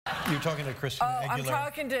You're talking to Christina Aguilera? I'm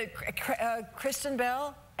talking to Kristen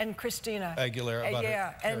Bell and Christina Aguilera about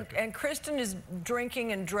yeah, and Kristen is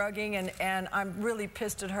drinking and drugging, and I'm really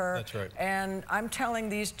pissed at her. That's right. And I'm telling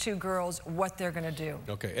these two girls what they're going to do.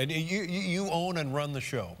 Okay, and you own and run the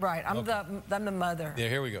show. Right, I'm the mother. Yeah,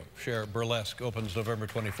 here we go. Cher, Burlesque opens November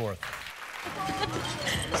 24th.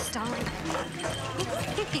 Stop.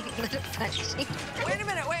 Wait a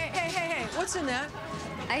minute, wait, hey, what's in that?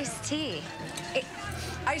 Iced tea.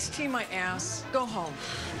 Iced tea my ass. Go home.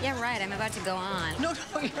 Yeah, right, I'm about to go on. No,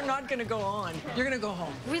 you're not gonna go on. You're gonna go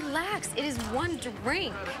home. Relax, it is one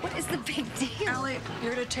drink. What is the big deal? Allie,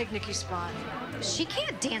 you're gonna take Nikki's spot. She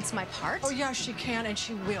can't dance my part. Oh, yeah, she can, and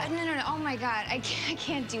she will. No, oh my God, I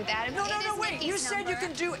can't do that. No, wait, you said you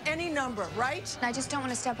can do any number, right? I just don't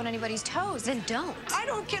want to step on anybody's toes. Then don't. I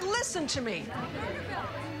don't get, listen to me.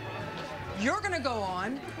 You're gonna go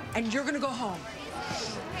on, and you're gonna go home.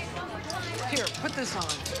 Here, put this on.